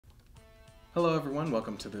Hello everyone,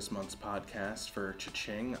 welcome to this month's podcast for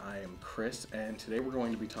Cha-ching. I am Chris, and today we're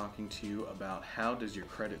going to be talking to you about how does your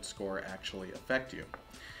credit score actually affect you.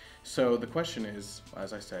 So the question is,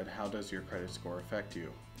 as I said, how does your credit score affect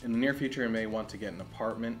you? In the near future, you may want to get an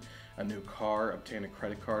apartment, a new car, obtain a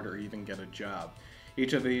credit card, or even get a job.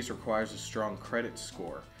 Each of these requires a strong credit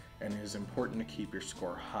score, and it is important to keep your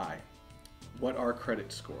score high. What are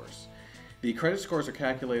credit scores? The credit scores are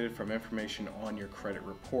calculated from information on your credit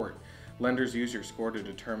report. Lenders use your score to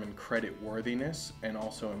determine credit worthiness, and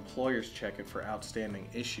also employers check it for outstanding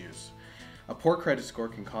issues. A poor credit score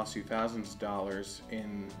can cost you thousands of dollars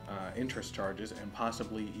in interest charges and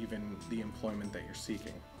possibly even the employment that you're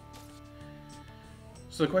seeking.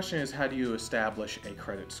 So the question is, how do you establish a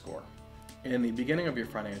credit score? In the beginning of your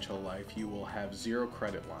financial life, you will have zero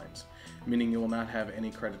credit lines, meaning you will not have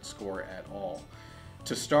any credit score at all.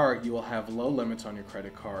 To start, you will have low limits on your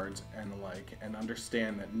credit cards and the like, and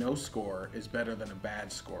understand that no score is better than a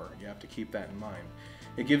bad score. You have to keep that in mind.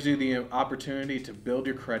 It gives you the opportunity to build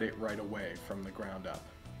your credit right away from the ground up.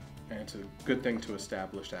 And it's a good thing to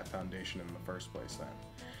establish that foundation in the first place then.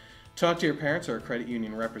 Talk to your parents or a credit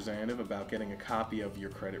union representative about getting a copy of your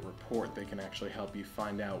credit report. They can actually help you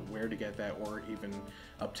find out where to get that or even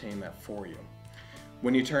obtain that for you.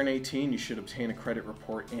 When you turn 18, you should obtain a credit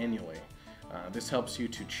report annually. This helps you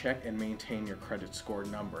to check and maintain your credit score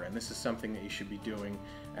number, and this is something that you should be doing,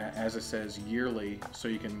 as it says, yearly, so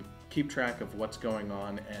you can keep track of what's going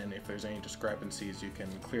on, and if there's any discrepancies, you can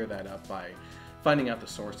clear that up by finding out the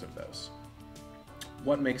source of those.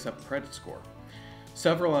 What makes up a credit score?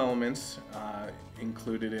 Several elements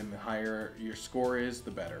included. In the higher your score is,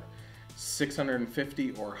 the better.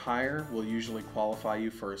 650 or higher will usually qualify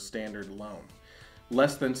you for a standard loan.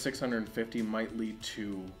 Less than 650 might lead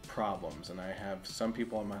to problems, and I have some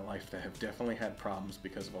people in my life that have definitely had problems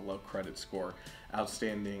because of a low credit score,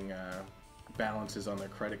 outstanding balances on their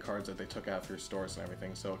credit cards that they took out through stores and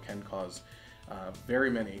everything, so it can cause very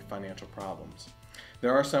many financial problems.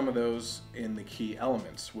 There are some of those in the key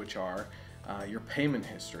elements, which are your payment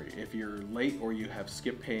history. If you're late or you have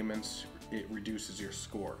skipped payments, it reduces your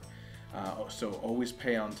score. So always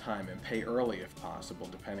pay on time and pay early if possible,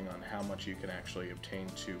 depending on how much you can actually obtain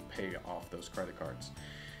to pay off those credit cards.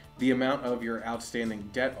 The amount of your outstanding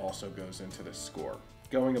debt also goes into this score.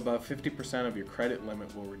 Going above 50% of your credit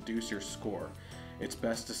limit will reduce your score. It's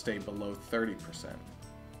best to stay below 30%.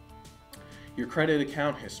 Your credit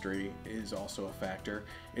account history is also a factor.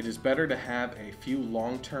 It is better to have a few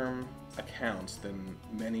long-term accounts than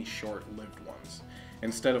many short-lived ones.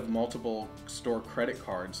 Instead of multiple store credit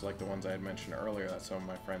cards like the ones I had mentioned earlier that some of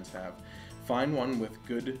my friends have, find one with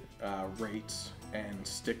good rates and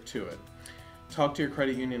stick to it. Talk to your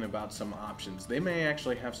credit union about some options. They may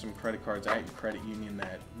actually have some credit cards at your credit union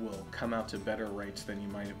that will come out to better rates than you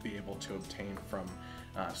might be able to obtain from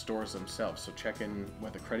stores themselves. So check in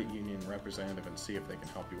with a credit union representative and see if they can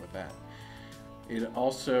help you with that. It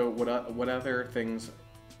also, what other things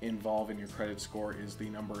involve in your credit score is the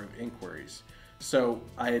number of inquiries. So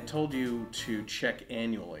I had told you to check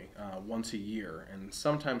annually, once a year, and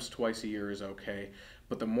sometimes twice a year is okay,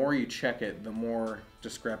 but the more you check it, the more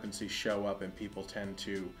discrepancies show up, and people tend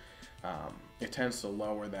to, it tends to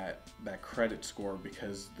lower that credit score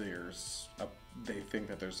because they think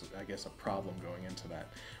that there's, I guess, a problem going into that.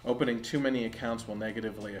 Opening too many accounts will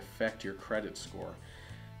negatively affect your credit score.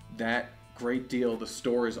 That great deal the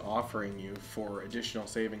store is offering you for additional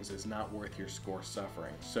savings is not worth your score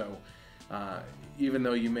suffering. So even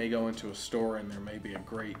though you may go into a store and there may be a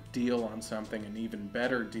great deal on something, an even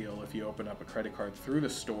better deal if you open up a credit card through the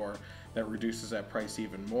store that reduces that price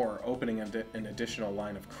even more, opening an additional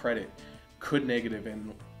line of credit could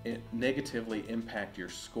negatively impact your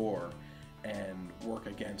score and work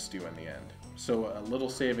against you in the end. So a little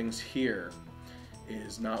savings here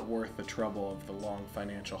is not worth the trouble of the long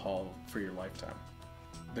financial haul for your lifetime.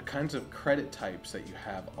 The kinds of credit types that you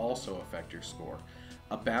have also affect your score.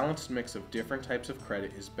 A balanced mix of different types of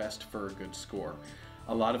credit is best for a good score.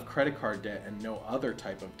 A lot of credit card debt and no other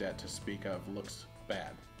type of debt to speak of looks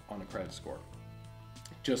bad on a credit score.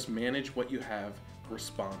 Just manage what you have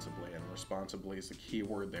responsibly, and responsibly is the key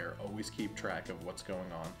word there. Always keep track of what's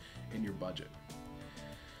going on in your budget.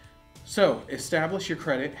 So, establish your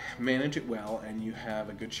credit, manage it well, and you have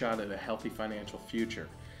a good shot at a healthy financial future.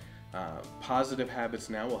 Positive habits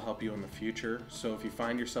now will help you in the future, so if you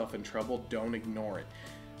find yourself in trouble, don't ignore it.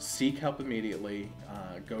 Seek help immediately.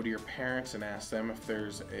 Go to your parents and ask them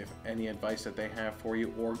if any advice that they have for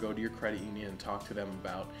you, or go to your credit union and talk to them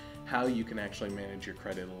about how you can actually manage your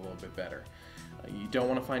credit a little bit better. You don't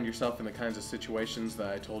want to find yourself in the kinds of situations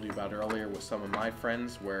that I told you about earlier with some of my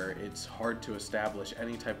friends where it's hard to establish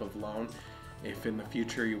any type of loan If in the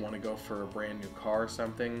future you want to go for a brand new car or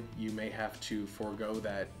something, you may have to forego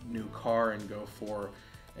that new car and go for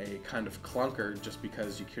a kind of clunker just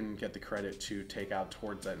because you couldn't get the credit to take out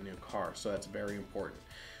towards that new car. So that's very important.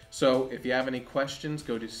 So if you have any questions,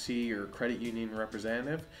 go to see your credit union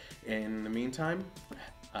representative. In the meantime,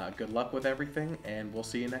 good luck with everything, and we'll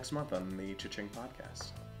see you next month on the Cha-ching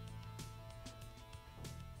podcast.